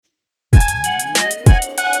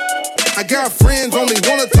I got friends only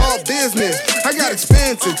wanna talk business. I got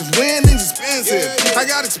expensive, cause winning's expensive. I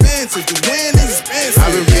got expensive, cause winning's expensive.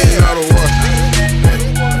 I've been getting all the work,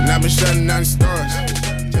 and I've been shutting down the stars.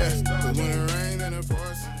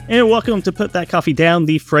 And welcome to Put That Coffee Down,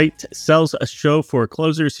 the Freight Sales Show for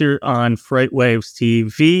closers here on FreightWaves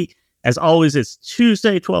TV. As always, it's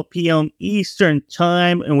Tuesday, 12 p.m. Eastern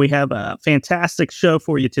Time, and we have a fantastic show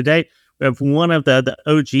for you today. We have one of the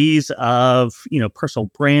OGs of,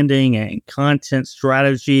 personal branding and content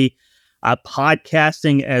strategy,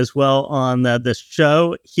 podcasting as well on the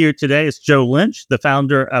show. Here today is Joe Lynch, the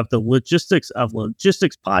founder of the Logistics of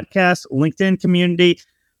Logistics podcast, LinkedIn community,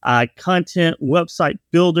 content, website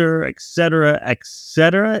builder, et cetera, et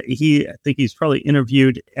cetera. I think he's probably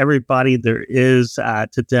interviewed everybody there is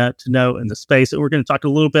to know in the space. And we're going to talk a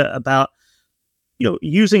little bit about,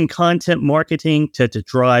 using content marketing to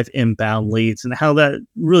drive inbound leads and how that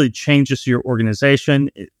really changes your organization,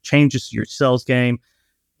 it changes your sales game,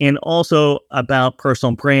 and also about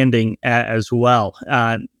personal branding as well.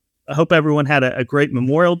 I hope everyone had a great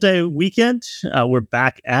Memorial Day weekend. We're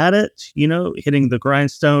back at it, hitting the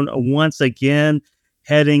grindstone once again,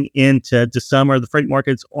 heading into December. The freight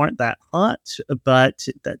markets aren't that hot, but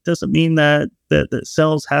that doesn't mean that the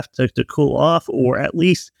sales have to cool off, or at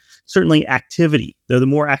least certainly activity. The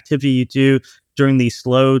more activity you do during these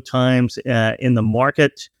slow times in the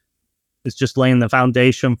market, it's just laying the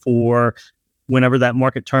foundation for whenever that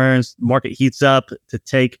market turns, the market heats up, to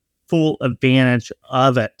take full advantage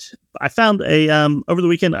of it. I found over the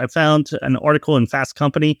weekend, I found an article in Fast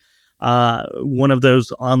Company, one of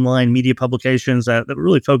those online media publications that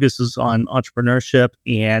really focuses on entrepreneurship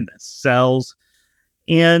and sales.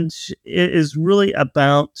 And it is really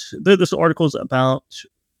about, this article is about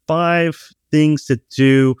 5 things to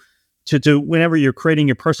do whenever you're creating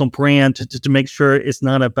your personal brand, to make sure it's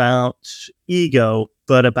not about ego,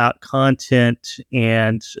 but about content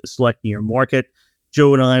and selecting your market.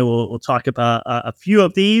 Joe and I will talk about a few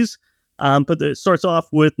of these, but it starts off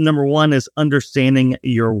with number 1 is understanding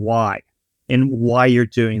your why and why you're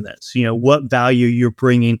doing this. What value you're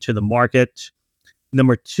bringing to the market.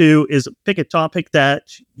 Number 2 is pick a topic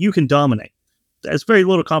that you can dominate. There's very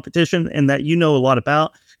little competition and that you know a lot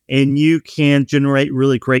about, and you can generate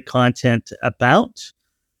really great content about.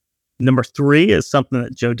 Number 3 is something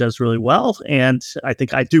that Joe does really well, and I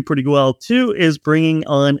think I do pretty well too, is bringing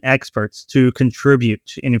on experts to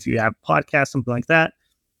contribute. And if you have podcasts, something like that,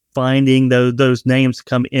 finding those names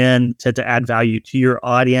come in to add value to your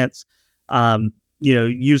audience,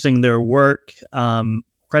 using their work,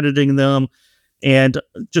 crediting them, and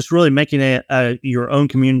just really making it your own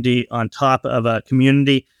community on top of a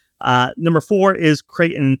community. Number 4 is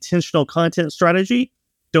create an intentional content strategy.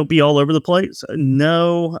 Don't be all over the place.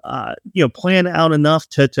 No, plan out enough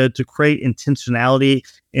to create intentionality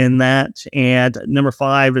in that. And number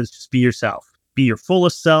 5 is just be yourself. Be your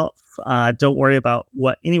fullest self. Don't worry about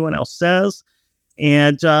what anyone else says,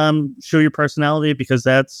 and show your personality, because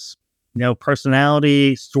that's,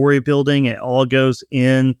 personality, story building. It all goes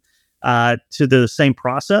in to the same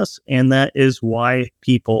process, and that is why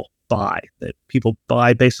people buy. That people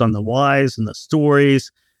buy based on the whys and the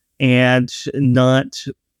stories, and not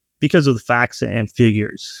because of the facts and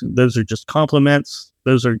figures. Those are just compliments.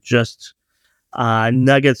 Those are just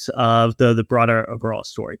nuggets of the broader overall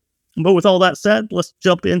story. But with all that said, let's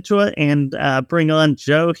jump into it and bring on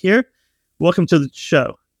Joe here. Welcome to the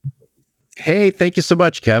show. Hey, thank you so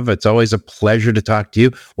much, Kev. It's always a pleasure to talk to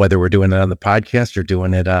you, whether we're doing it on the podcast or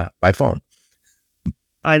doing it by phone.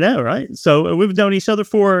 I know, right? So we've known each other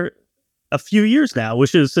for a few years now,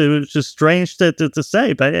 which is strange to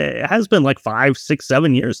say, but it has been like 5, 6,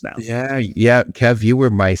 7 years now. Yeah. Kev, you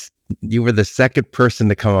were the second person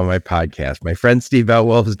to come on my podcast. My friend Steve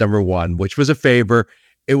Elwell was number 1, which was a favor.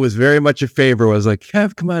 It was very much a favor. I was like,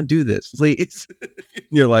 Kev, come on, do this, please.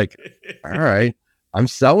 You're like, all right, I'm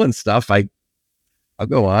selling stuff. I'll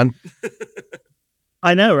go on.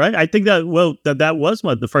 I know, right? I think that was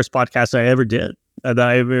the first podcast I ever did, that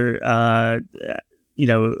I ever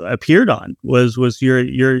appeared on was your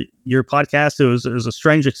podcast. It was a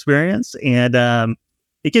strange experience, and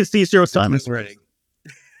it gets easier with time.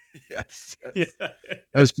 Yes. Yeah.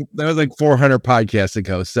 That was like 400 podcasts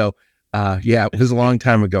ago. So it was a long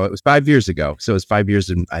time ago. It was 5 years ago. So it's 5 years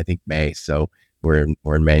in, I think, May. So we're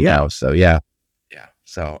in May now. So yeah.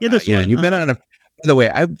 So you've been on by the way,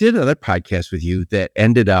 I did another podcast with you that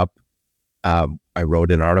ended up. I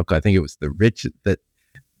wrote an article. I think it was the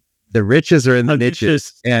riches are in the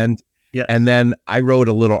niches, and then I wrote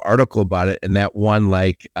a little article about it, and that won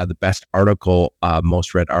like the best article,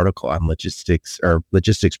 most read article on logistics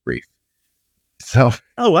Brief. So,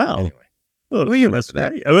 oh wow, anyway, Oh, you that's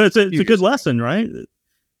remember that. great. Oh, it's a good lesson, right?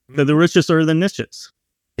 The richest are the niches.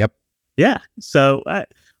 Yep. Yeah. So I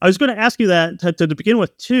was going to ask you that to begin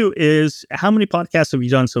with too, is how many podcasts have you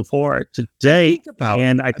done so far today?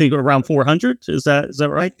 And I think around 400. Is that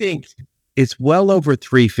right? I think it's well over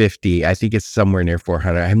 350. I think it's somewhere near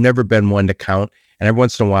 400. I've never been one to count. And every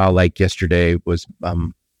once in a while, like yesterday was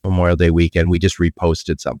Memorial Day weekend, we just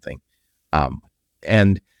reposted something.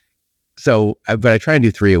 And so, but I try and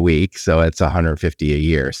do 3 a week. So it's 150 a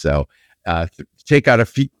year. So take out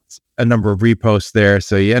a number of reposts there.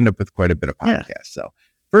 So you end up with quite a bit of podcasts. Yeah. So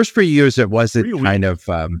first few years, it wasn't kind of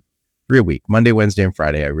 3 a week. Monday, Wednesday, and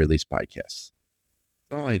Friday, I release podcasts.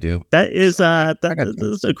 That's all I do. That is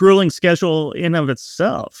that's a grueling schedule in of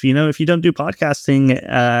itself. You know, if you don't do podcasting,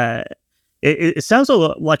 it sounds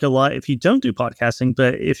like a lot if you don't do podcasting,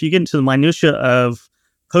 but if you get into the minutia of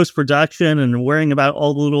post-production and worrying about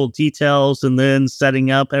all the little details and then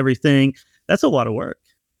setting up everything, that's a lot of work.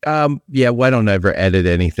 Yeah, well, I don't ever edit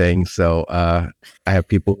anything, so I have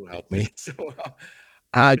people who help me. So,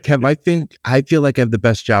 Kev, I feel like I have the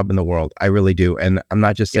best job in the world. I really do, and I'm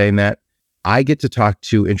not just saying that. I get to talk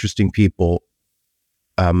to interesting people.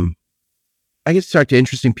 I get to talk to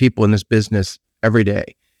interesting people in this business every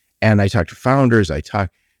day, and I talk to founders. I talk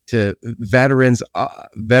to veterans,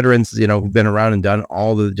 you know, who've been around and done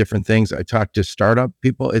all the different things. I talk to startup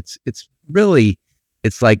people. It's really.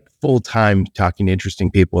 It's like full time talking to interesting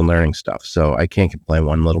people and learning stuff. So I can't complain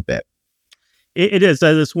one little bit. It is.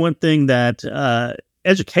 That is one thing that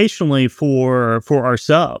educationally for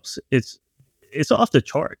ourselves, it's off the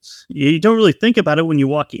charts. You don't really think about it when you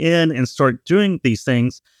walk in and start doing these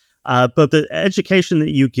things. But the education that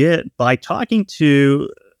you get by talking to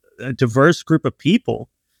a diverse group of people,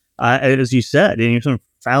 as you said, from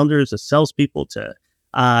founders to salespeople to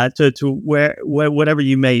whatever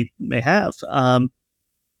you may have,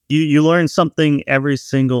 you learn something every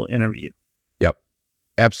single interview. Yep,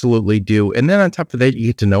 absolutely do. And then on top of that, you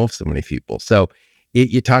get to know so many people. So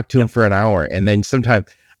you talk to them for an hour, and then sometimes,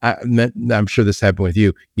 I'm sure this happened with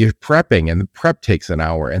you, you're prepping, and the prep takes an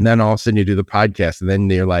hour, and then all of a sudden you do the podcast, and then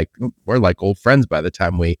you're like, we're like old friends by the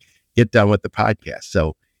time we get done with the podcast.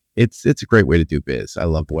 So it's a great way to do biz. I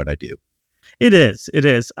love what I do. It is.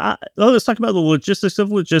 Let's talk about the logistics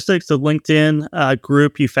of logistics, the LinkedIn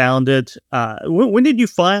group you founded. When did you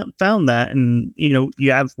found that? And, you know,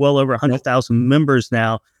 you have well over 100,000 members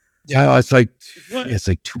now. Yeah, it's like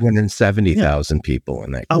 270,000 people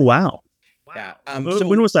in that group. Oh, wow. Yeah. So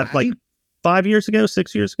when was that? Like 5 years ago,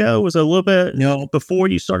 6 years ago? Was it a little bit before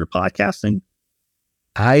you started podcasting?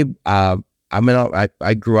 I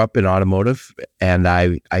grew up in automotive, and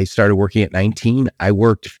I started working at 19. I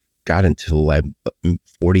worked until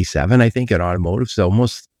 47, I think, in automotive. So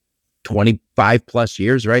almost 25 plus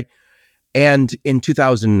years, right? And in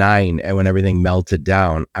 2009, and when everything melted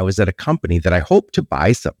down, I was at a company that I hoped to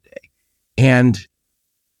buy someday. And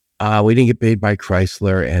we didn't get paid by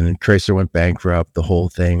Chrysler, and Chrysler went bankrupt, the whole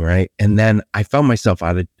thing, right? And then I found myself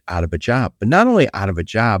out of a job, but not only out of a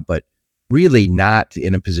job, but really not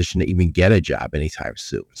in a position to even get a job anytime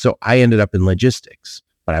soon. So I ended up in logistics.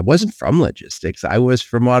 But I wasn't from logistics. I was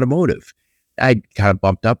from automotive. I kind of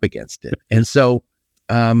bumped up against it. And so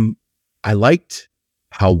I liked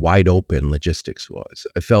how wide open logistics was.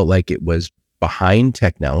 I felt like it was behind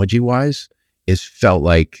technology-wise. It felt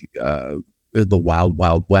like the wild,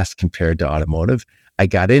 wild west compared to automotive. I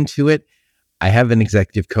got into it. I have an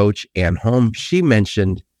executive coach, Ann Holm. She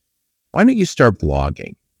mentioned, why don't you start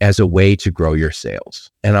blogging as a way to grow your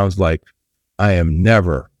sales? And I was like, I am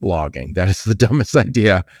never blogging. That is the dumbest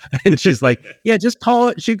idea. And she's like, yeah, just call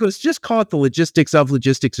it. She goes, just call it the logistics of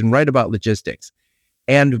logistics and write about logistics.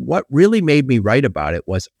 And what really made me write about it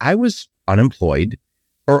was I was unemployed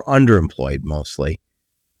or underemployed mostly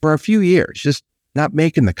for a few years, just not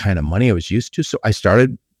making the kind of money I was used to. So I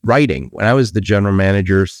started writing when I was the general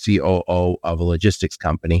manager, COO of a logistics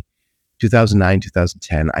company, 2009,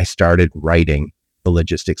 2010. I started writing the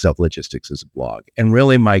logistics of logistics as a blog. And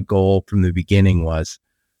really my goal from the beginning was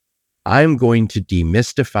I'm going to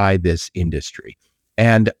demystify this industry.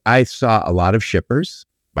 And I saw a lot of shippers,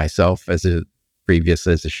 myself as a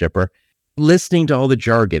shipper, listening to all the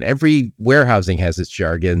jargon. Every warehousing has its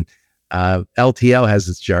jargon. LTL has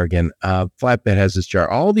its jargon. Flatbed has its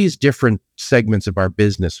jargon. All these different segments of our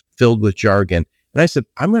business filled with jargon. And I said,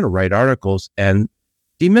 I'm going to write articles and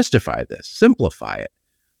demystify this, simplify it.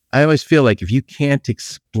 I always feel like if you can't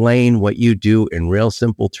explain what you do in real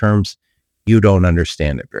simple terms, you don't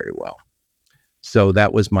understand it very well. So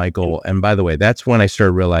that was my goal. And by the way, that's when I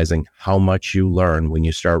started realizing how much you learn when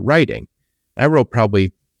you start writing. I wrote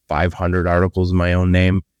probably 500 articles in my own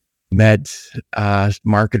name. met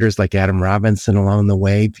marketers like Adam Robinson along the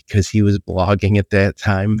way because he was blogging at that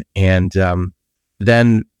time. And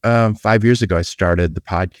then 5 years ago, I started the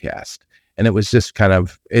podcast. And it was just kind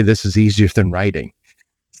of, hey, this is easier than writing.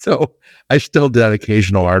 So I still did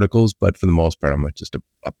occasional articles, but for the most part, I'm just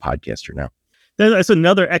a podcaster now. That's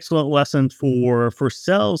another excellent lesson for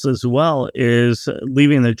sales as well, is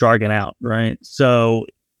leaving the jargon out, right? So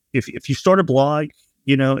if you start a blog,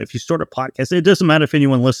 if you start a podcast, it doesn't matter if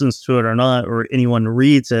anyone listens to it or not, or anyone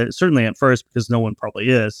reads it, certainly at first, because no one probably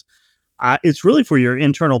is. It's really for your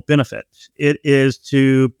internal benefit. It is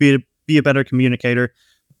to be a better communicator.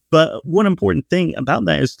 But one important thing about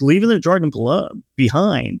that is leaving the jargon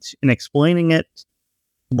behind and explaining it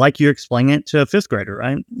like you're explaining it to a fifth grader,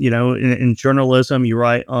 right? In journalism, you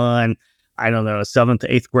write on, I don't know, a 7th to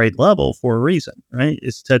 8th grade level for a reason, right?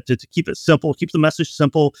 It's to keep it simple, keep the message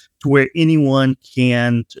simple to where anyone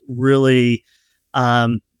can really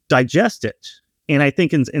digest it. And I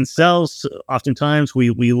think in sales, oftentimes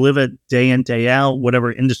we live it day in, day out,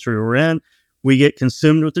 whatever industry we're in. We get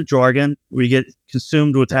consumed with the jargon. We get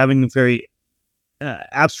consumed with having a very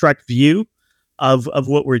abstract view of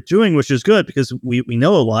what we're doing, which is good because we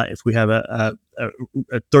know a lot if we have a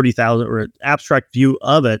 30,000 or an abstract view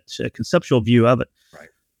of it, a conceptual view of it. Right.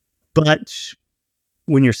 But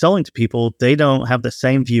when you're selling to people, they don't have the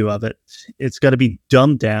same view of it. It's got to be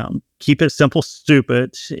dumbed down. Keep it simple,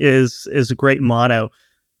 stupid is a great motto.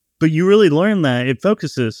 But you really learn that it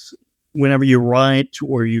focuses whenever you write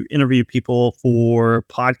or you interview people for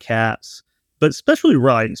podcasts, but specifically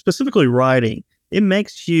writing, it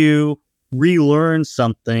makes you relearn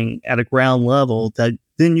something at a ground level that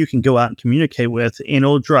then you can go out and communicate with, and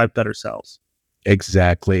it'll drive better sales.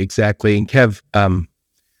 Exactly. And Kev,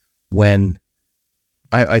 when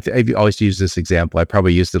I always use this example, I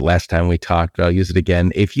probably used it last time we talked, but I'll use it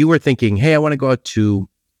again. If you were thinking, hey, I want to go out to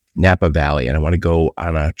Napa Valley and I want to go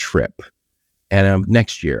on a trip, and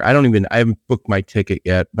next year, I haven't booked my ticket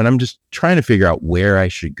yet, but I'm just trying to figure out where I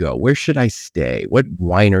should go. Where should I stay? What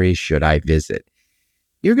wineries should I visit?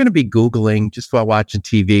 You're going to be Googling just while watching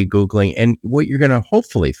TV, Googling. And what you're going to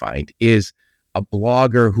hopefully find is a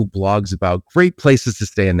blogger who blogs about great places to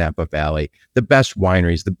stay in Napa Valley, the best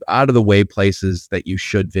wineries, the out of the way places that you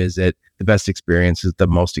should visit, the best experiences, the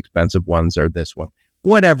most expensive ones are this one,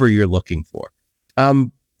 whatever you're looking for.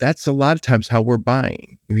 That's a lot of times how we're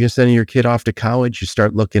buying. If you're sending your kid off to college, you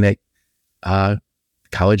start looking at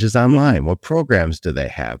colleges online. What programs do they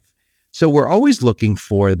have? So we're always looking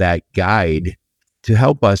for that guide to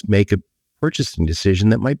help us make a purchasing decision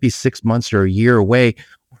that might be 6 months or a year away.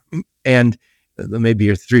 And maybe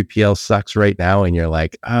your 3PL sucks right now and you're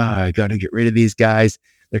like, I got to get rid of these guys.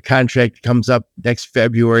 Their contract comes up next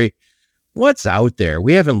February. What's out there?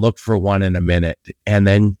 We haven't looked for one in a minute. And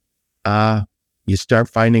then you start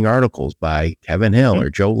finding articles by Kevin Hill or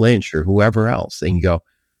Joe Lynch or whoever else. And you go,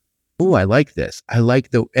 oh, I like this.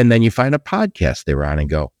 And then you find a podcast they were on and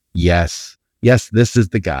go, yes, this is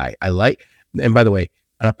the guy I like. And by the way,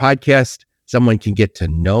 on a podcast, someone can get to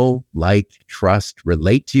know, like, trust,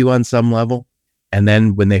 relate to you on some level. And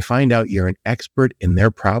then when they find out you're an expert in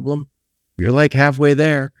their problem, you're like halfway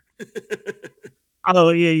there. Oh,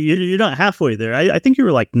 yeah, you're not halfway there. I think you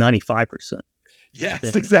were like 95%.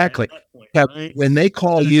 Yes, exactly. Right? When they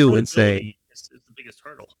call you and say, it's the biggest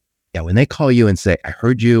hurdle. Yeah, when they call you and say, I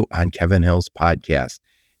heard you on Kevin Hill's podcast,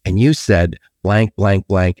 and you said blank, blank,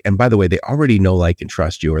 blank. And by the way, they already know, like, and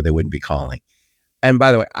trust you, or they wouldn't be calling. And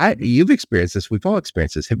by the way, you've experienced this. We've all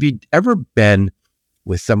experienced this. Have you ever been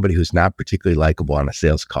with somebody who's not particularly likable on a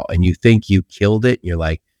sales call and you think you killed it? And you're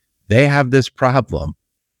like, they have this problem.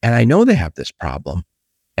 And I know they have this problem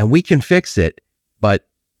and we can fix it. But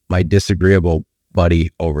my disagreeable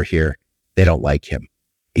buddy over here, they don't like him.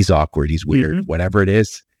 He's awkward. He's weird, whatever it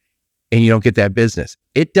is. And you don't get that business.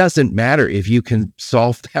 It doesn't matter if you can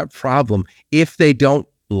solve that problem. If they don't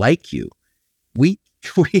like you, we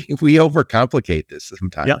overcomplicate this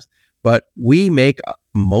sometimes, but we make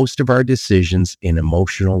most of our decisions in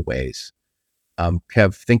emotional ways.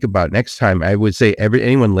 Kev, think about next time. I would say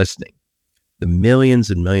anyone listening, the millions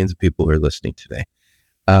and millions of people who are listening today,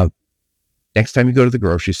 next time you go to the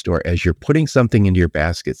grocery store, as you're putting something into your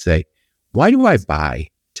basket, say, why do I buy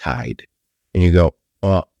Tide? And you go,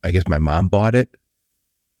 well, I guess my mom bought it.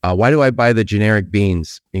 Why do I buy the generic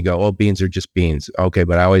beans? You go, oh, beans are just beans. Okay,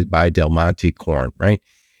 but I always buy Del Monte corn, right?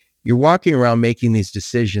 You're walking around making these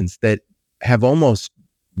decisions that have almost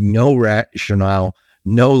no rationale,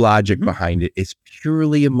 no logic behind it. It's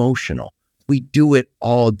purely emotional. We do it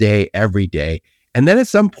all day, every day. And then at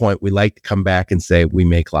some point, we like to come back and say we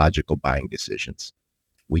make logical buying decisions.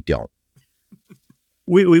 We don't.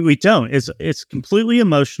 We don't. It's completely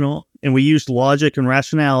emotional, and we use logic and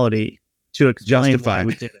rationality to explain why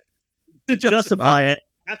we did it. To justify it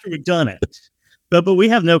after we've done it. But we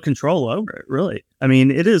have no control over it, really. I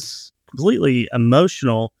mean, it is completely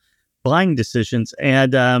emotional buying decisions,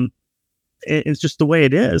 and it's just the way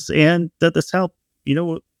it is. And that's how,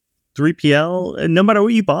 3PL, and no matter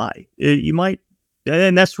what you buy, you might,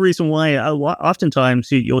 and that's the reason why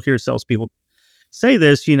oftentimes you'll hear salespeople say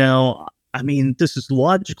this, I mean, this is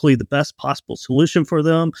logically the best possible solution for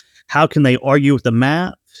them. How can they argue with the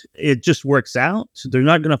math? It just works out. They're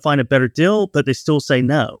not going to find a better deal, but they still say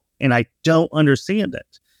no. And I don't understand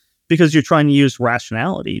it, because you're trying to use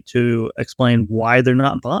rationality to explain why they're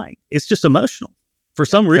not buying. It's just emotional. For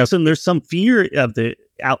some reason, there's some fear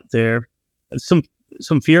out there, some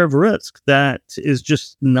fear of risk that is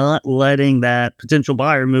just not letting that potential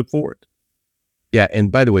buyer move forward. Yeah. And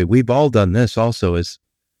by the way, we've all done this also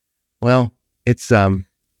well, it's,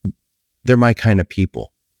 they're my kind of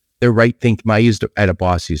people. They're I had a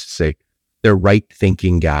boss used to say, they're right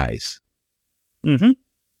thinking guys. Mm-hmm.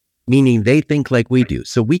 Meaning they think like we do.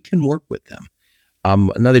 So we can work with them.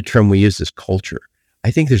 Another term we use is culture. I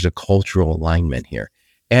think there's a cultural alignment here.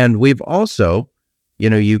 And we've also,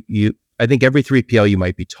 I think every 3PL you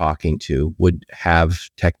might be talking to would have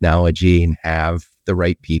technology and have the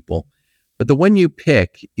right people. But the one you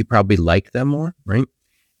pick, you probably like them more, right?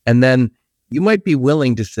 And then you might be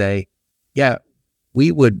willing to say, yeah,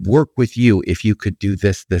 we would work with you if you could do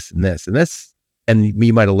this, this, and this, and this. And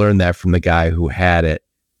you might have learned that from the guy who had it,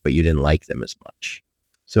 but you didn't like them as much.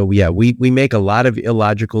 So yeah, we make a lot of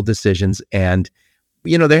illogical decisions, and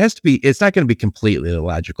there has to be, it's not going to be completely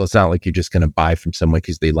illogical. It's not like you're just going to buy from someone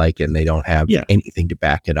because they like it and they don't have anything to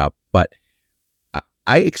back it up. But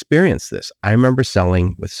I experienced this. I remember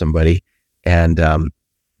selling with somebody, and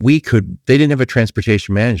they didn't have a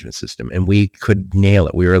transportation management system, and we could nail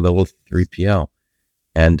it. We were a little 3PL,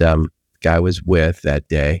 and the guy was with that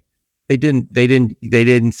day. They weren't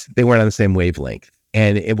on the same wavelength,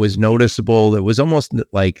 and it was noticeable. It was almost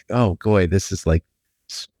like, oh boy, this is like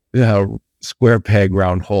square peg,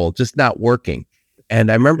 round hole, just not working. And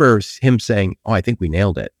I remember him saying, oh, I think we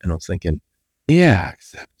nailed it. And I was thinking, yeah,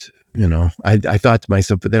 except, I thought to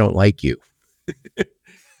myself, but they don't like you.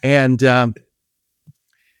 And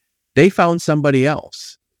they found somebody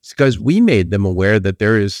else, because we made them aware that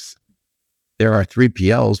there are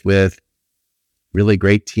 3PLs with really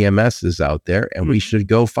great TMSs out there, and we should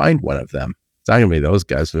go find one of them. It's not going to be those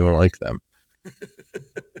guys. We don't like them.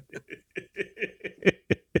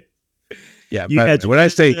 Yeah, but when I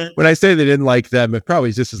say they didn't like them, it probably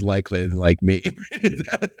is just as likely they didn't like me.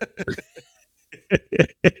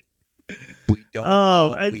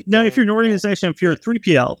 Now, if you're an organization, if you're a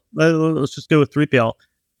 3PL, let's just go with 3PL,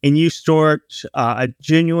 and you start a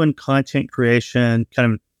genuine content creation,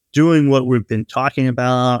 kind of doing what we've been talking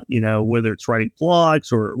about, whether it's writing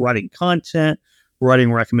blogs or writing content,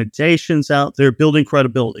 writing recommendations out there, building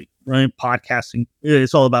credibility, right? Podcasting,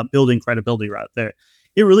 it's all about building credibility right there.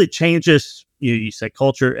 It really changes, you say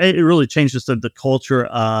culture, it really changes the culture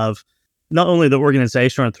of not only the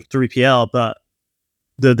organization or the 3PL, but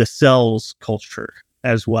the sales culture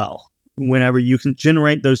as well. Whenever you can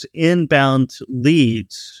generate those inbound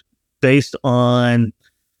leads based on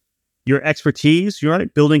your expertise, you're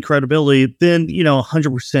right, building credibility, then,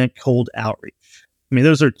 100% cold outreach. I mean,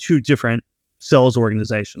 those are two different sales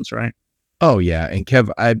organizations, right? Oh, yeah. And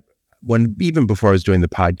Kev, even before I was doing the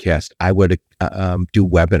podcast, I would do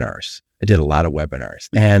webinars. I did a lot of webinars.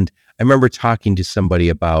 And I remember talking to somebody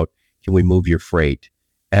about, can we move your freight?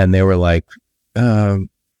 And they were like,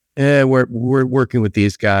 we're working with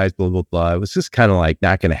these guys, blah, blah, blah. It was just kind of like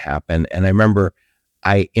not going to happen. And I remember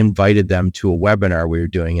I invited them to a webinar we were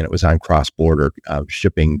doing, and it was on cross-border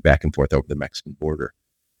shipping back and forth over the Mexican border.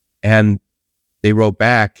 And they wrote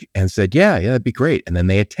back and said, yeah, that'd be great. And then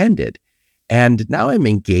they attended. And now I'm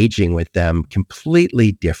engaging with them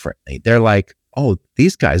completely differently. They're like, oh,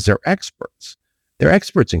 these guys are experts. They're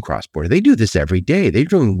experts in cross-border. They do this every day. They're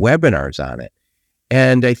doing webinars on it.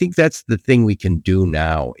 And I think that's the thing we can do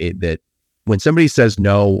now, that when somebody says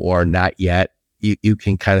no or not yet, you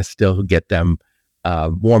can kind of still get them,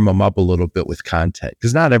 warm them up a little bit with content,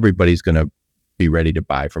 because not everybody's going to be ready to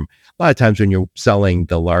buy from. A lot of times when you're selling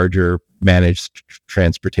the larger managed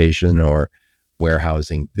transportation or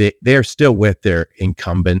warehousing, they're still with their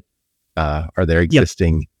incumbent or their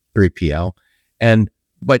existing 3PL,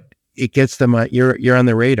 but it gets them. You're on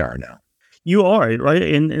the radar now. You are, right?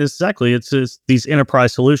 And exactly, it's these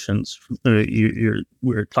enterprise solutions. We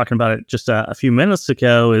were talking about it just a few minutes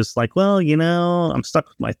ago. Is like, well, I'm stuck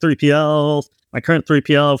with my 3PL. my current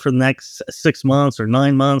 3PL for the next 6 months or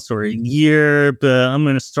 9 months or a year, but I'm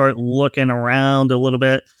going to start looking around a little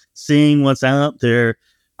bit, seeing what's out there.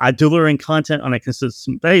 Delivering content on a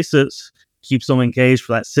consistent basis keeps them engaged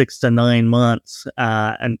for that 6 to 9 months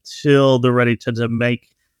until they're ready to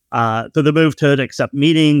make the move to accept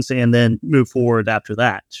meetings and then move forward after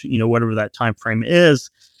that. Whatever that time frame is,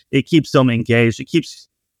 it keeps them engaged. It keeps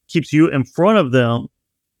you in front of them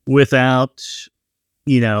without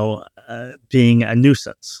being a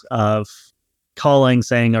nuisance of calling,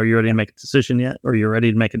 saying, "Are you ready to make a decision yet?" or "You're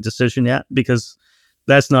ready to make a decision yet?" Because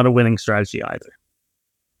that's not a winning strategy either.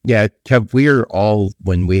 Yeah, Kev, we are all,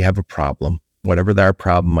 when we have a problem, whatever that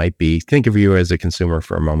problem might be, think of you as a consumer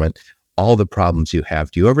for a moment, all the problems you have.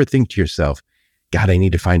 Do you ever think to yourself, God, I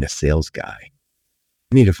need to find a sales guy.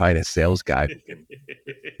 I need to find a sales guy,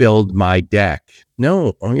 build my deck.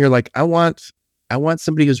 No, you're like, I want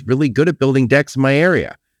somebody who's really good at building decks in my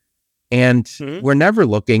area. And we're never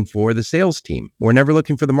looking for the sales team. We're never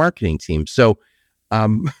looking for the marketing team. So,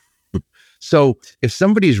 so if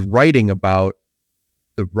somebody's writing about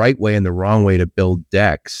the right way and the wrong way to build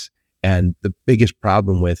decks, and the biggest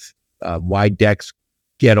problem with why decks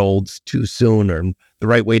get old too soon, or the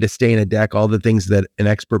right way to stay in a deck, all the things that an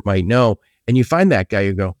expert might know, and you find that guy,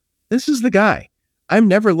 you go, this is the guy. I'm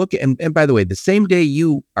never looking. And by the way, the same day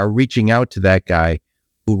you are reaching out to that guy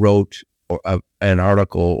who wrote an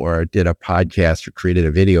article or did a podcast or created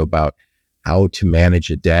a video about how to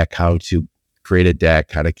manage a deck, how to create a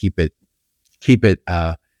deck, how to keep it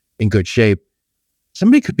in good shape,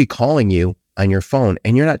 somebody could be calling you on your phone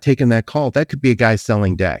and you're not taking that call. That could be a guy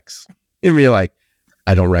selling decks. And you're like,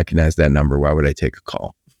 I don't recognize that number. Why would I take a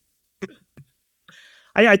call?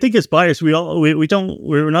 I think it's biased. We're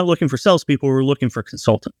not looking for salespeople. We're looking for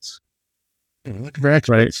consultants. We're looking for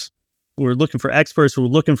experts. Right? We're looking for experts. We're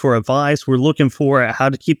looking for advice. We're looking for how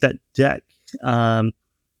to keep that deck,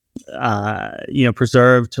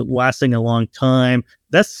 preserved, lasting a long time.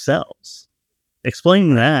 That's sales.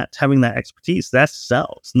 Explaining that, having that expertise, that's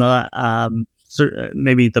sales, not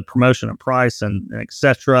maybe the promotion of price and et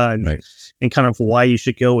cetera, and kind of why you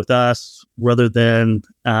should go with us rather than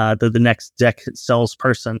the next deck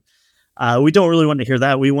salesperson. We don't really want to hear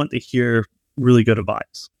that. We want to hear really good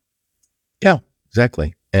advice. Yeah,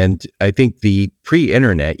 exactly. And I think the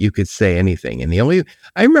pre-internet, you could say anything. And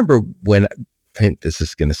I remember when, this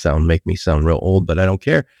is going to make me sound real old, but I don't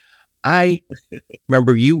care. I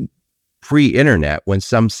remember pre-internet, when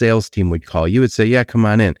some sales team would call, you would say, yeah, come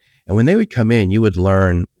on in. And when they would come in, you would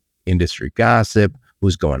learn industry gossip,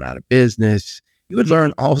 who's going out of business. You would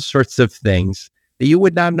learn all sorts of things that you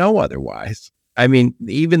would not know otherwise. I mean,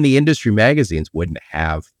 even the industry magazines wouldn't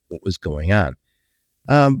have what was going on.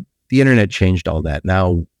 The internet changed all that.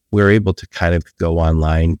 Now we're able to kind of go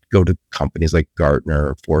online, go to companies like Gartner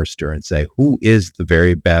or Forrester and say, who is the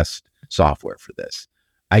very best software for this?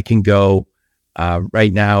 I can go.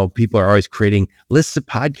 Right now, people are always creating lists of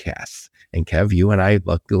podcasts. And Kev, you and I,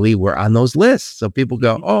 luckily, we're on those lists. So people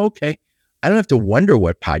go, oh, okay. I don't have to wonder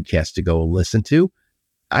what podcast to go listen to.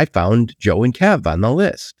 I found Joe and Kev on the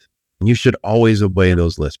list. And you should always obey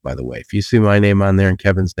those lists, by the way. If you see my name on there and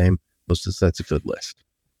Kevin's name, that's a good list.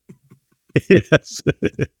 Yes.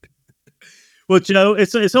 Well, Joe,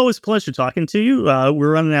 it's always a pleasure talking to you.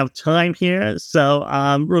 We're running out of time here. So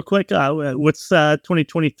real quick, what's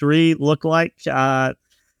 2023 look like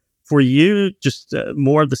for you? Just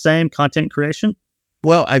more of the same content creation?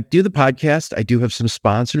 Well, I do the podcast. I do have some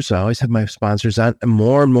sponsors. So I always have my sponsors on. And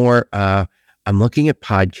more, I'm looking at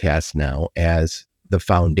podcasts now as the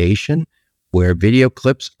foundation where video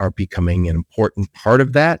clips are becoming an important part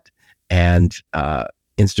of that. And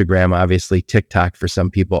Instagram, obviously, TikTok for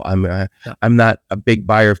some people. I'm not a big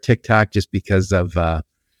buyer of TikTok just because of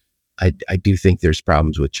I do think there's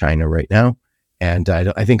problems with China right now, and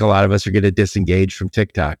I think a lot of us are going to disengage from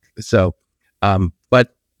TikTok. So,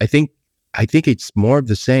 but I think it's more of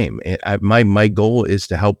the same. My goal is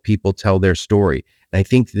to help people tell their story, and I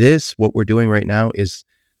think what we're doing right now is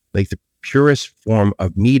like the purest form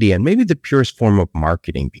of media, and maybe the purest form of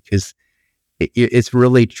marketing, because it's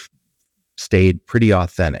really stayed pretty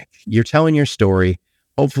authentic. You're telling your story,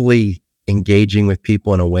 hopefully engaging with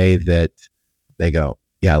people in a way that they go,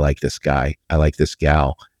 yeah, I like this guy, I like this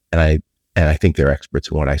gal, and I think they're experts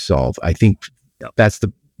in what I solve. I think that's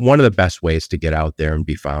one of the best ways to get out there and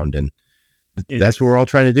be found, and that's what we're all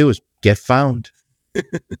trying to do, is get found.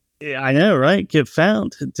 Yeah, I know, right? Get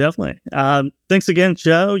found, definitely. Thanks again,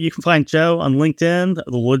 Joe. You can find Joe on LinkedIn,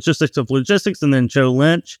 The Logistics of Logistics, and then Joe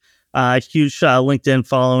Lynch. Huge LinkedIn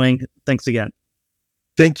following. Thanks again.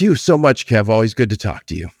 Thank you so much, Kev. Always good to talk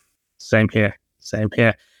to you. Same here.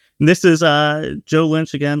 This is Joe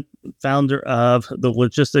Lynch again, founder of The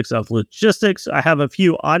Logistics of Logistics. I have a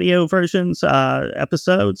few audio versions,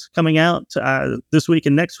 episodes coming out this week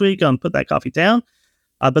and next week on Put That Coffee Down.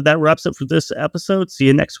 But that wraps up for this episode. See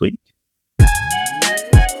you next week.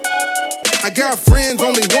 I got friends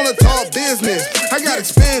only wanna talk business. I got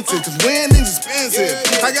expensive, cause winning's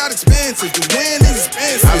expensive. I got expensive, cause winning's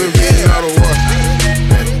expensive. I've been getting all the work,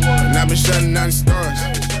 and I've been shutting down the stars.